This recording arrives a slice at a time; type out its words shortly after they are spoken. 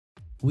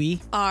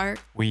We are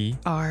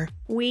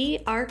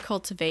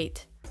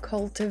cultivate.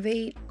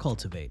 cultivate.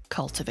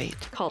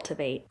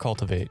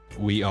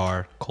 We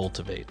are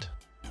cultivate.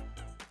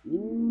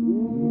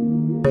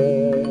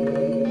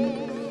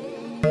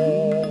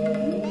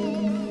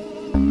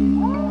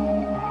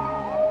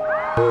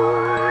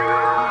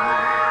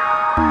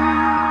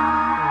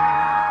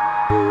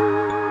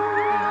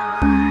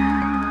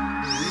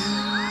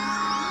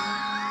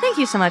 Thank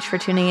you so much for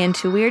tuning in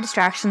to Weird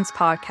Distractions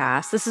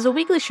Podcast. This is a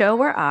weekly show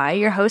where I,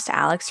 your host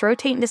Alex,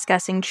 rotate in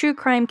discussing true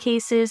crime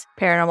cases,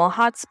 paranormal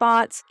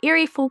hotspots,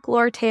 eerie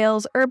folklore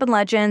tales, urban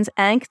legends,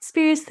 and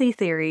conspiracy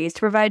theories to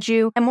provide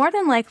you, and more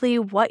than likely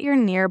what your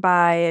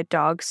nearby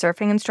dog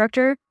surfing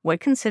instructor would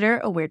consider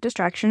a weird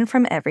distraction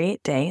from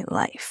everyday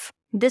life.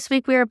 This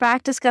week we are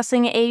back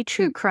discussing a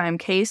true crime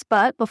case,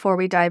 but before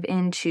we dive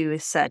into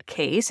said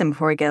case, and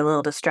before we get a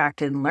little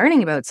distracted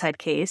learning about said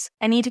case,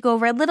 I need to go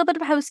over a little bit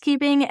of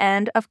housekeeping,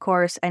 and of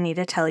course, I need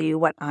to tell you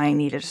what I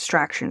need a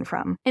distraction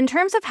from. In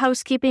terms of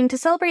housekeeping, to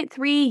celebrate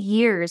 3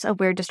 years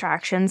of Weird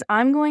Distractions,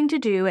 I'm going to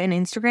do an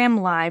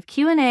Instagram Live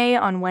Q&A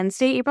on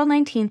Wednesday, April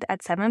 19th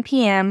at 7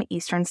 p.m.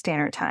 Eastern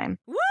Standard Time.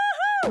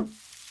 Woohoo!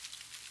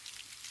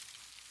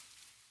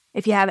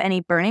 If you have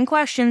any burning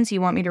questions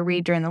you want me to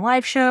read during the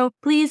live show,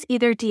 please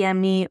either DM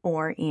me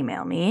or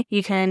email me.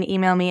 You can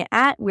email me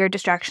at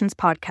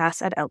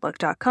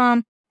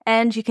weirddistractionspodcast@outlook.com,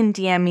 and you can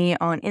DM me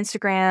on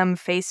Instagram,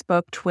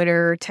 Facebook,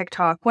 Twitter,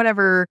 TikTok,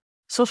 whatever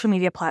social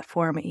media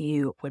platform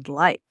you would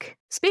like.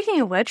 Speaking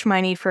of which, my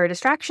need for a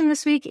distraction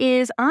this week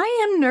is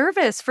I am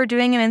nervous for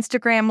doing an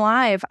Instagram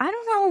Live. I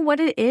don't know what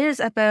it is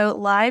about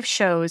live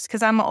shows,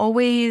 because I'm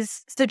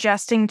always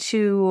suggesting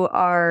to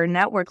our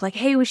network, like,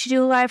 hey, we should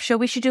do a live show.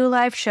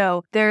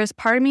 There's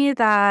part of me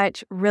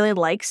that really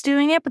likes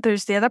doing it, but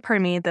there's the other part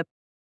of me, the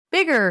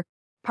bigger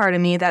part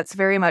of me, that's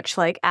very much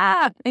like,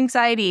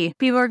 anxiety.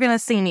 People are going to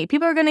see me.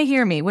 People are going to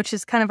hear me, which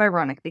is kind of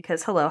ironic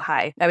because,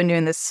 hi, I've been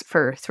doing this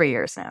for 3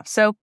 years now.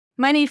 So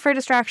my need for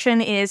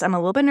distraction is I'm a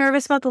little bit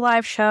nervous about the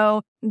live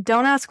show.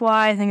 Don't ask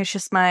why. I think it's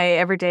just my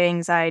everyday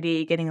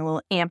anxiety getting a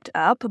little amped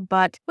up.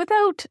 But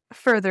without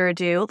further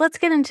ado, let's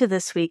get into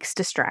this week's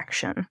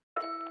distraction.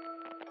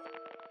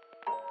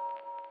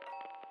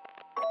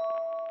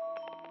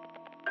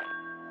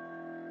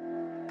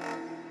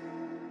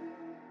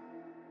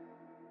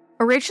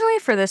 Originally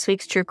for this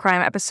week's true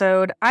crime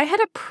episode, I had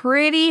a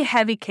pretty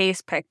heavy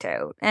case picked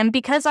out. And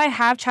because I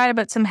have chatted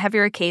about some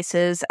heavier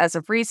cases as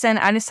of recent,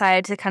 I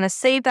decided to kind of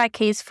save that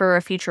case for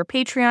a future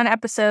Patreon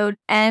episode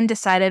and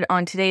decided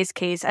on today's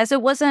case as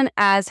it wasn't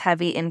as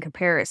heavy in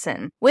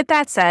comparison. With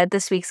that said,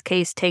 this week's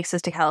case takes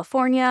us to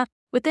California,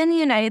 within the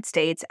United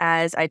States,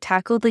 as I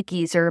tackled the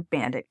Geezer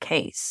Bandit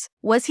case.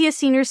 Was he a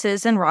senior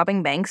citizen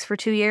robbing banks for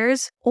 2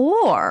 years?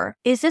 Or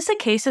is this a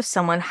case of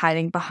someone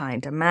hiding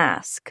behind a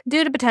mask?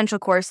 Due to potential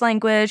coarse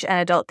language and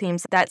adult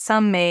themes that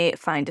some may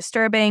find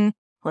disturbing,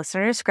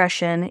 listener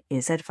discretion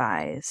is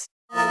advised.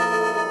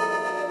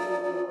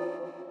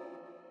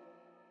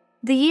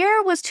 The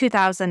year was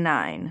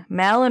 2009.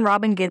 Mel and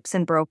Robin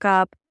Gibson broke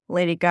up.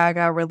 Lady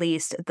Gaga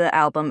released the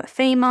album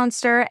Fame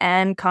Monster,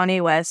 and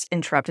Kanye West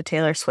interrupted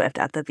Taylor Swift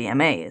at the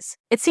VMAs.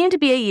 It seemed to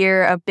be a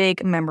year of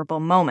big, memorable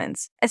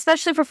moments,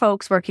 especially for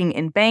folks working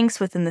in banks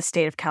within the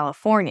state of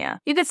California.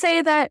 You could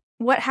say that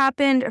what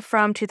happened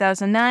from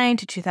 2009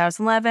 to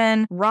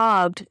 2011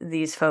 robbed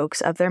these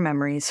folks of their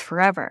memories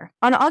forever.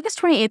 On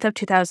August 28th of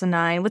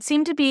 2009, what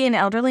seemed to be an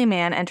elderly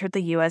man entered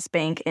the U.S.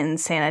 Bank in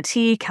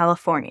Santee,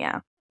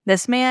 California.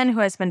 This man, who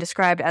has been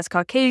described as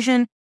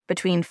Caucasian,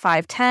 between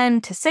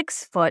 5'10" to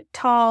 6 foot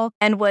tall,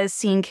 and was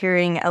seen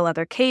carrying a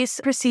leather case,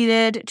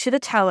 proceeded to the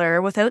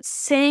teller without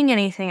saying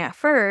anything at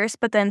first,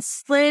 but then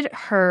slid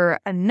her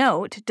a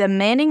note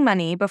demanding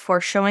money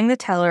before showing the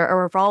teller a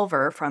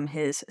revolver from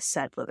his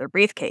said leather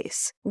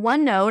briefcase.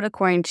 One note,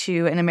 according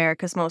to an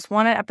America's Most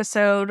Wanted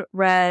episode,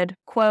 read,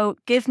 quote,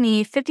 "Give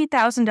me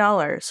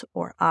 $50,000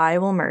 or I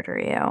will murder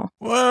you."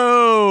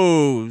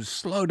 Whoa,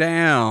 slow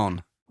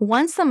down.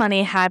 Once the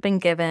money had been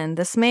given,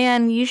 this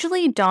man,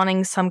 usually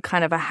donning some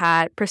kind of a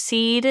hat,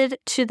 proceeded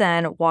to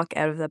then walk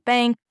out of the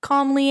bank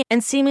calmly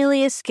and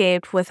seemingly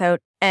escaped without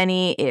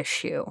any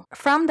issue.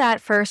 From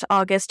that first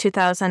August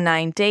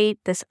 2009 date,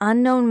 this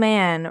unknown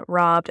man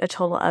robbed a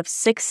total of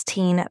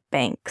 16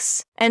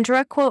 banks. And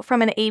direct quote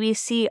from an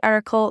ABC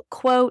article,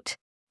 quote,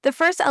 "The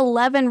first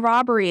 11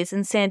 robberies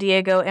in San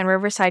Diego and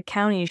Riverside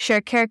County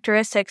share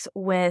characteristics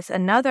with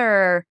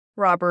another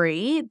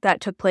robbery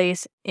that took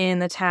place in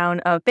the town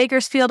of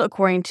Bakersfield,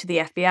 according to the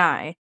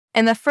FBI.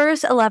 In the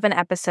first 11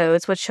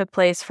 episodes, which took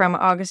place from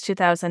August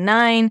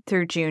 2009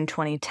 through June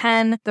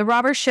 2010, the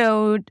robbers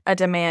showed a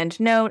demand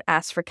note,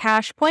 asked for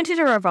cash, pointed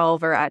a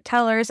revolver at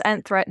tellers,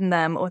 and threatened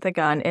them with a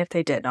gun if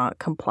they did not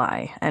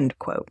comply." End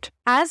quote.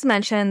 As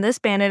mentioned, this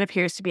bandit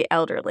appears to be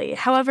elderly.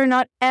 However,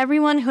 not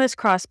everyone who has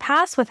crossed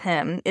paths with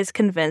him is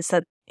convinced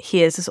that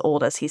he is as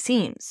old as he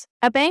seems.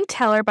 A bank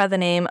teller by the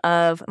name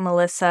of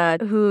Melissa,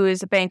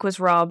 whose bank was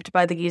robbed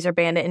by the Geezer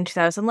Bandit in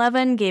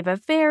 2011, gave a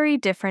very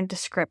different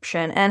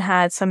description and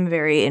had some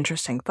very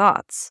interesting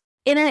thoughts.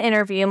 In an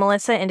interview,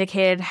 Melissa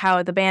indicated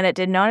how the bandit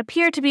did not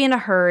appear to be in a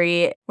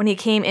hurry when he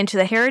came into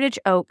the Heritage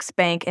Oaks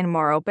Bank in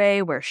Morro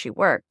Bay where she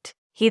worked.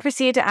 He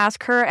proceeded to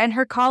ask her and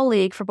her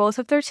colleague for both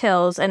of their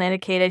tills and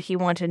indicated he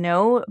wanted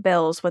no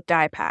bills with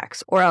die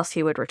packs, or else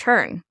he would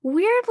return.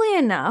 Weirdly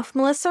enough,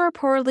 Melissa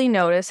reportedly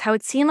noticed how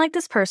it seemed like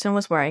this person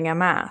was wearing a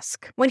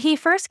mask. When he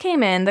first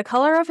came in, the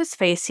color of his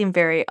face seemed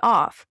very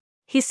off.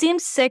 He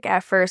seemed sick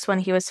at first when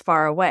he was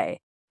far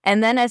away,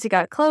 and then as he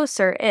got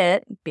closer,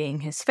 it, being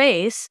his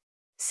face,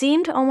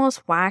 seemed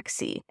almost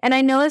waxy, and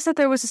I noticed that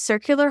there was a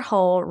circular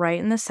hole right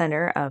in the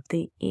center of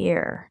the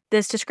ear.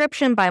 This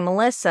description by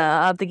Melissa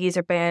of the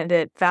Geezer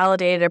Bandit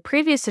validated a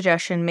previous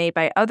suggestion made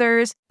by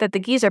others that the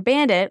Geezer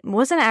Bandit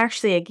wasn't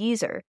actually a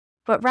geezer,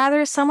 but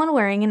rather someone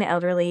wearing an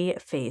elderly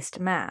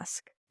faced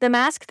mask. The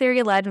mask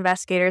theory led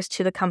investigators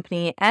to the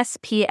company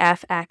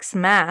SPFX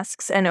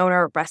Masks and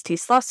owner Rusty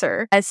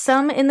Slusser, as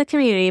some in the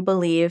community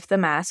believe the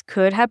mask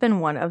could have been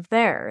one of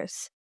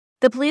theirs.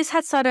 The police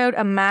had sought out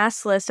a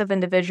mass list of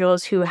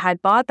individuals who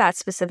had bought that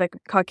specific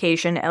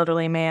Caucasian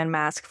elderly man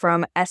mask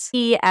from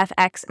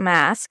SPFX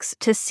Masks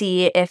to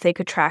see if they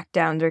could track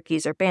down their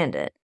Geezer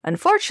Bandit.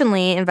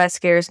 Unfortunately,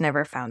 investigators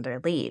never found their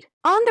lead.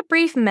 On the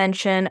brief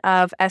mention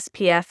of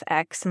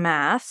SPFX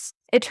Masks,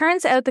 it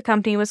turns out the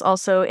company was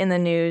also in the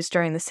news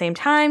during the same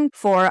time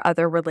for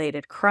other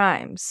related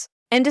crimes.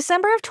 In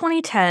December of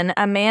 2010,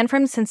 a man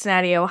from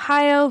Cincinnati,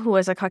 Ohio, who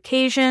was a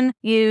Caucasian,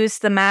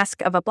 used the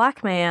mask of a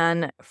black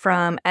man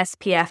from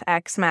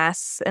SPFX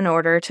Masks in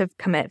order to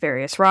commit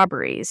various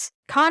robberies.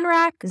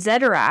 Conrad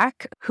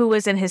Zederak, who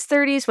was in his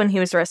 30s when he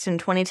was arrested in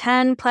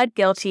 2010, pled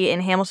guilty in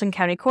Hamilton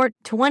County Court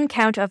to 1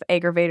 count of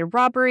aggravated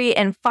robbery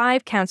and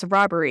 5 counts of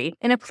robbery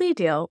in a plea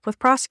deal with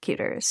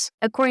prosecutors.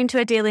 According to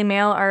a Daily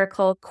Mail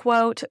article,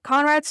 quote,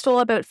 Conrad stole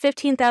about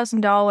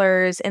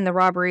 $15,000 in the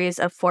robberies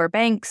of 4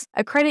 banks,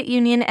 a credit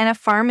union, and a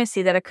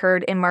pharmacy that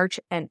occurred in March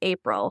and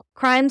April.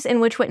 Crimes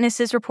in which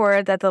witnesses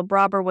reported that the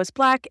robber was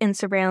black and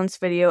surveillance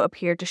video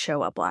appeared to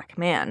show a black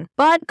man.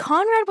 But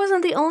Conrad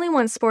wasn't the only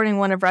one sporting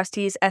one of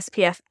Rusty's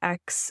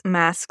SPFX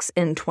masks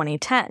in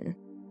 2010.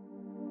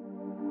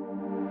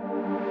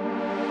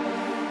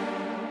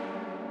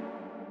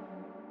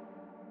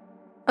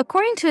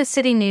 According to a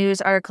City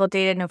News article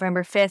dated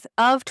November 5th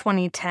of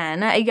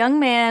 2010, a young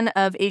man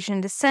of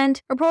Asian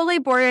descent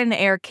reportedly boarded an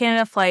Air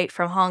Canada flight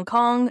from Hong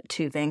Kong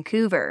to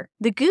Vancouver.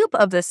 The goop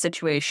of this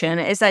situation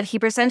is that he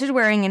presented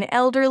wearing an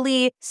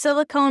elderly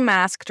silicone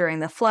mask during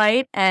the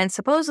flight, and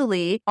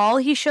supposedly all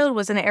he showed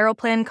was an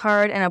Aeroplan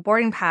card and a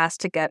boarding pass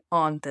to get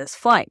on this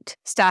flight.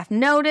 Staff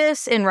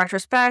noticed, in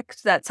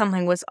retrospect, that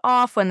something was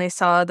off when they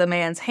saw the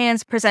man's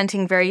hands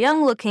presenting very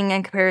young looking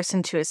in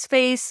comparison to his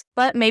face,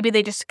 but maybe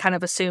they just kind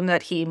of assumed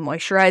that he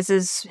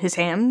moisturizes his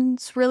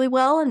hands really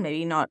well and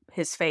maybe not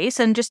his face,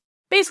 and just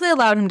basically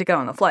allowed him to go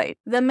on the flight.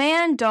 The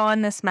man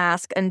donned this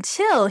mask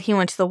until he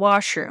went to the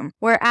washroom,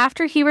 where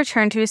after he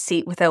returned to his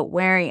seat without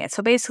wearing it.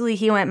 So basically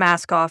he went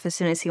mask off as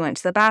soon as he went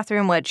to the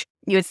bathroom, which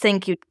you would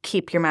think you'd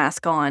keep your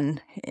mask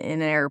on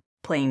in an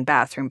airplane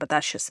bathroom, but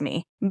that's just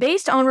me.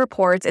 Based on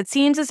reports, it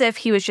seems as if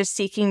he was just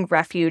seeking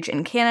refuge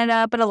in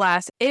Canada, but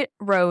alas, it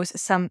rose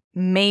some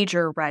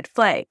major red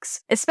flags,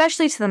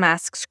 especially to the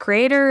mask's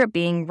creator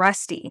being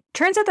Rusty.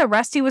 Turns out that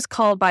Rusty was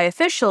called by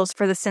officials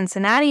for the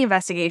Cincinnati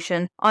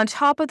investigation on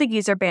top of the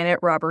Geezer Bandit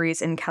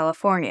robberies in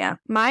California.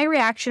 My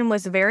reaction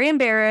was very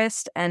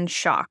embarrassed and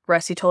shocked,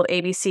 Rusty told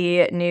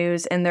ABC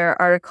News in their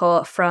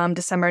article from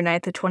December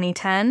 9th of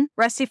 2010.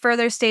 Rusty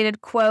further stated,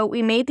 quote,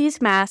 "We made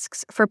these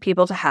masks for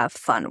people to have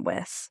fun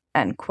with."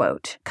 End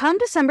quote. Come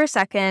December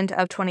 2nd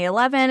of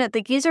 2011,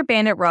 the Geezer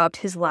Bandit robbed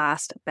his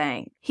last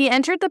bank. He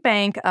entered the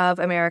Bank of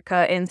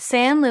America in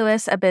San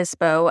Luis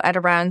Obispo at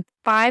around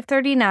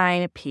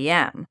 5:39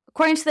 p.m.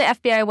 According to the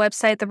FBI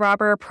website, the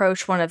robber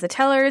approached one of the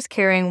tellers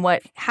carrying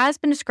what has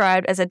been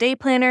described as a day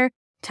planner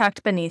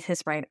tucked beneath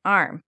his right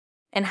arm.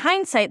 In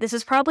hindsight, this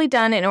was probably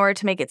done in order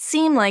to make it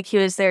seem like he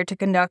was there to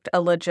conduct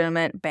a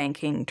legitimate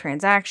banking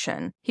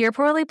transaction. He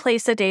reportedly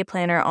placed the day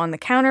planner on the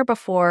counter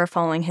before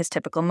following his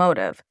typical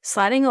motive,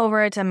 sliding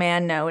over a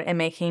demand note and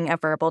making a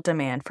verbal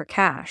demand for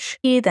cash.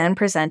 He then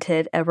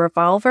presented a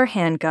revolver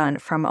handgun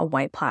from a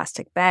white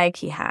plastic bag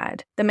he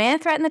had. The man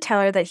threatened the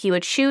teller that he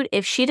would shoot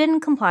if she didn't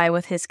comply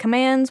with his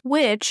commands,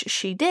 which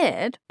she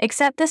did,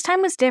 except this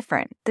time was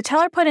different. The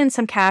teller put in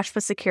some cash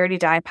with security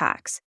die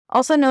packs,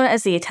 also known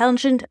as the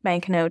Intelligent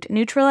Banknote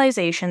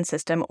Neutralization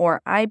System,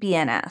 or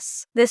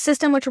IBNS. This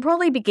system, which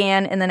reportedly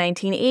began in the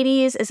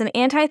 1980s, is an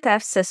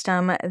anti-theft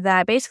system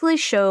that basically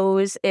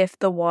shows if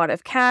the wad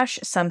of cash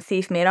some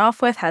thief made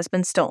off with has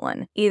been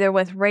stolen, either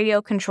with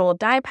radio-controlled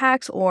die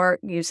packs or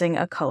using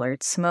a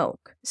colored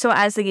smoke. So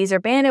as the Geezer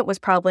Bandit was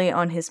probably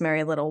on his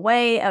merry little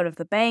way out of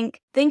the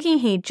bank, thinking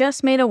he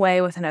just made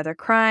away with another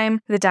crime,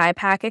 the die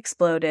pack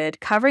exploded,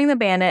 covering the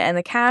bandit and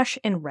the cash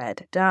in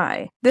red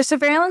dye. The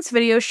surveillance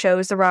video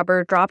shows the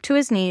robber dropped to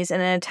his knees in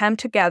an attempt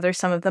to gather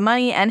some of the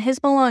money and his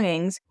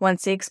belongings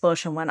once the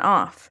explosion went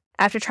off.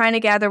 After trying to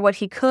gather what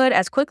he could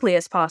as quickly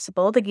as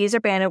possible, the Geezer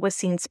Bandit was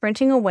seen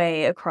sprinting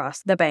away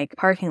across the bank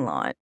parking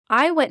lot.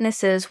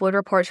 Eyewitnesses would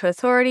report to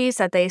authorities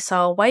that they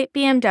saw a white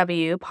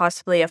BMW,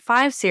 possibly a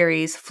 5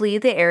 Series, flee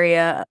the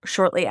area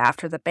shortly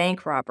after the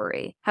bank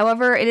robbery.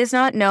 However, it is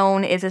not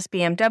known if this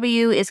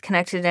BMW is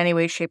connected in any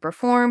way, shape, or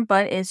form,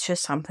 but it's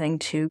just something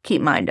to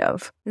keep mind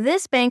of.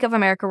 This Bank of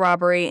America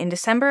robbery in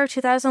December of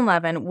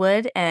 2011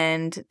 would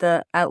end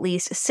the at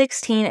least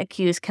 16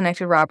 accused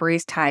connected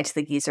robberies tied to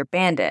the Geezer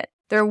Bandit.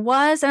 There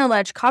was an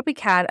alleged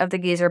copycat of the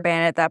Geezer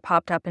Bandit that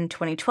popped up in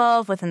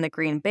 2012 within the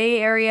Green Bay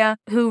area,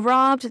 who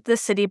robbed the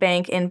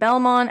Citibank in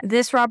Belmont.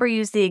 This robber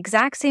used the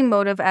exact same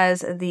motive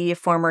as the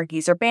former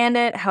Geezer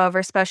Bandit.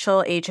 However,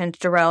 Special Agent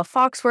Darrell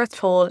Foxworth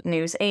told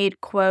News 8,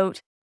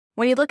 quote,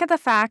 "When you look at the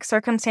facts,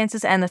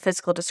 circumstances, and the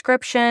physical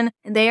description,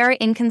 they are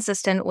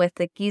inconsistent with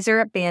the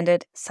Geezer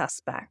Bandit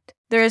suspect.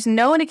 There is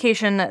no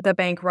indication the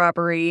bank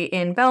robbery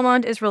in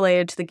Belmont is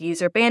related to the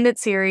Geezer Bandit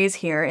series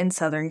here in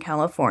Southern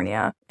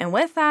California." And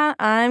with that,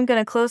 I'm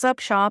going to close up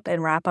shop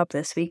and wrap up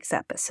this week's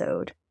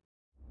episode.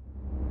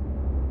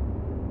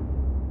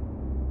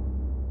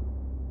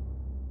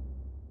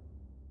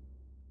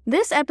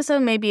 This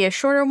episode may be a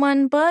shorter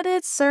one, but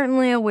it's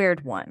certainly a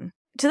weird one.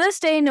 To this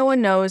day, no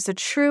one knows the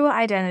true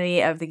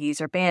identity of the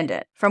Geezer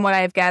Bandit. From what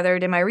I have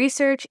gathered in my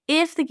research,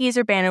 if the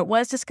Geezer Bandit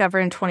was discovered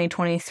in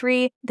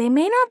 2023, they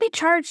may not be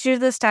charged due to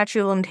the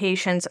statute of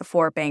limitations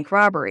for bank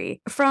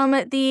robbery. From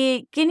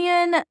the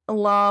Guinean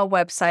law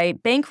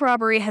website, bank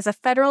robbery has a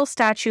federal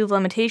statute of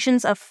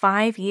limitations of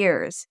 5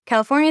 years.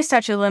 California's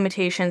statute of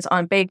limitations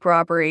on bank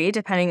robbery,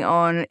 depending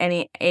on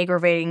any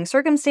aggravating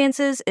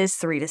circumstances, is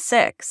 3 to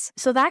 6.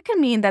 So that could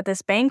mean that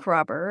this bank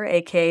robber,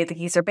 aka the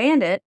Geezer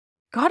Bandit,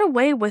 got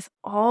away with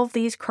all of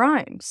these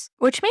crimes.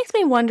 Which makes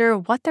me wonder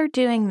what they're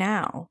doing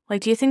now.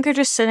 Like, do you think they're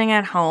just sitting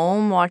at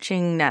home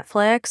watching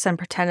Netflix and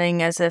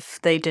pretending as if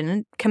they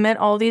didn't commit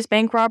all these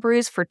bank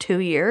robberies for 2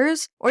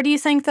 years? Or do you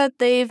think that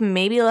they've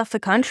maybe left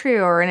the country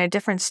or in a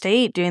different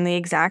state doing the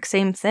exact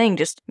same thing,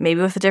 just maybe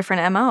with a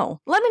different MO?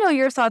 Let me know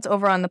your thoughts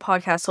over on the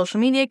podcast social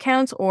media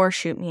accounts or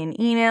shoot me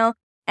an email.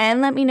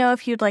 And let me know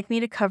if you'd like me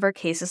to cover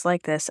cases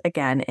like this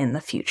again in the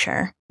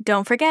future.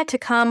 Don't forget to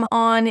come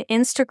on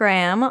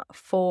Instagram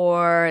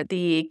for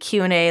the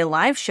Q&A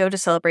live show to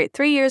celebrate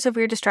 3 years of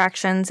Weird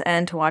Distractions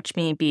and to watch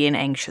me be an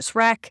anxious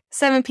wreck,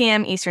 7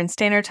 p.m. Eastern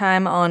Standard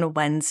Time on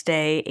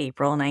Wednesday,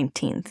 April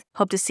 19th.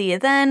 Hope to see you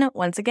then.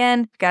 Once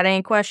again, got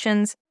any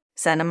questions,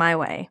 send them my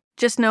way.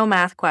 Just no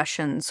math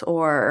questions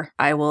or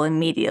I will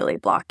immediately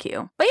block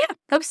you. But yeah,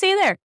 hope to see you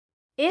there.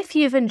 If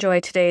you've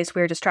enjoyed today's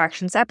Weird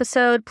Distractions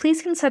episode,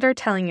 please consider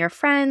telling your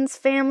friends,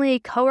 family,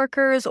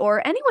 coworkers,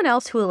 or anyone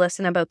else who will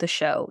listen about the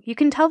show. You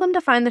can tell them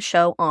to find the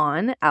show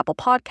on Apple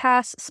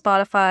Podcasts,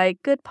 Spotify,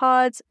 Good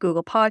Pods,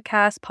 Google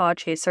Podcasts,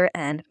 Podchaser,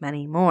 and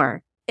many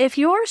more. If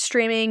you're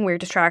streaming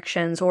Weird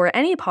Distractions or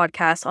any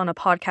podcast on a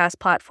podcast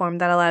platform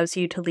that allows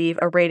you to leave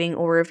a rating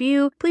or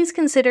review, please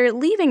consider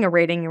leaving a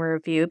rating and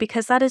review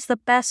because that is the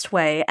best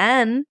way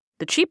and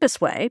the cheapest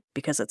way,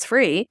 because it's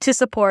free, to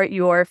support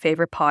your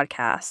favorite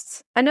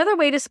podcasts. Another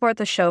way to support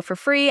the show for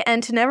free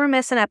and to never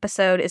miss an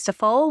episode is to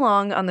follow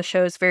along on the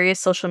show's various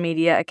social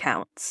media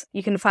accounts.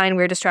 You can find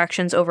Weird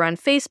Distractions over on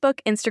Facebook,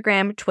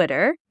 Instagram,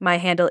 Twitter. My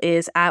handle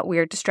is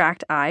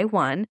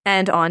 @WeirdDistractI1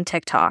 and on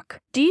TikTok.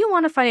 Do you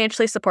want to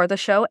financially support the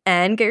show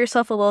and get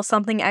yourself a little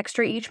something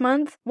extra each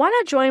month? Why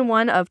not join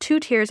one of 2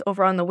 tiers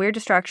over on the Weird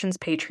Distractions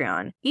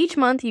Patreon? Each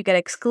month you get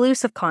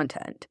exclusive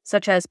content,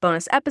 such as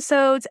bonus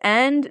episodes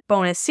and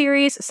bonus series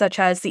such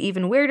as the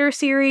Even Weirder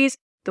series,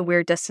 the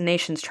Weird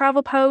Destinations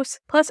travel posts,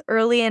 plus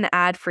early and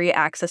ad-free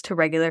access to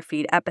regular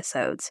feed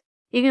episodes.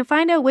 You can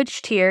find out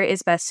which tier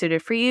is best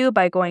suited for you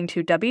by going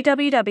to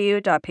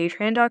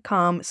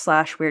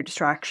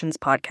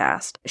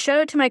www.patreon.com/weirddistractionspodcast.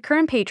 Shout out to my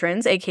current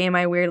patrons, aka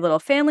my weird little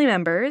family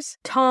members,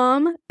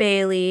 Tom,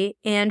 Bailey,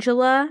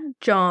 Angela,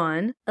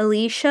 John,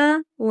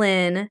 Alicia,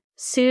 Lynn,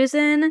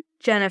 Susan,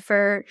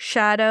 Jennifer,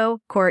 Shadow,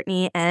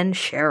 Courtney, and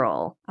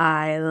Cheryl.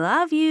 I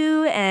love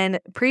you and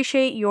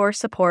appreciate your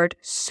support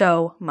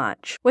so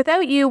much.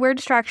 Without you, Weird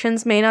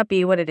Distractions may not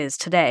be what it is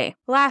today.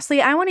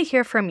 Lastly, I want to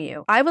hear from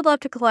you. I would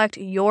love to collect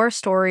your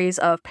stories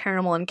of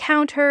paranormal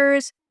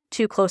encounters,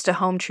 too close to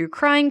home true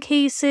crime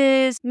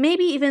cases,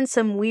 maybe even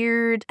some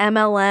weird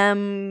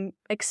MLM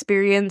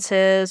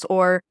experiences,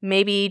 or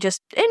maybe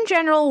just in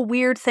general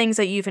weird things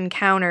that you've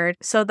encountered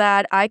so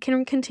that I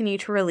can continue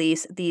to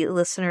release the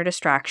Listener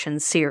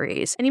Distractions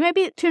series. And you might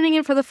be tuning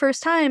in for the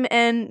first time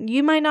and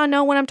you might not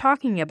know what I'm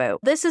talking about.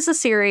 This is a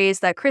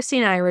series that Christy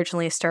and I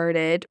originally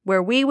started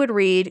where we would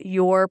read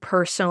your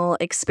personal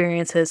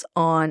experiences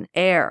on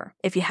air.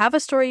 If you have a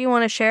story you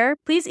want to share,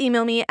 please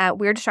email me at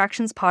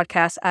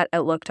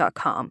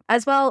weirddistractionspodcast@outlook.com.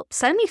 As well,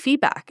 send me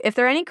feedback. If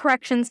there are any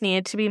corrections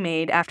needed to be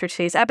made after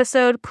today's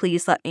episode,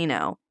 please let me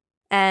know.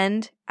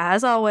 And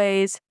as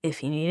always,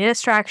 if you need a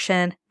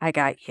distraction, I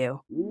got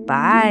you.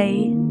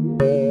 Bye.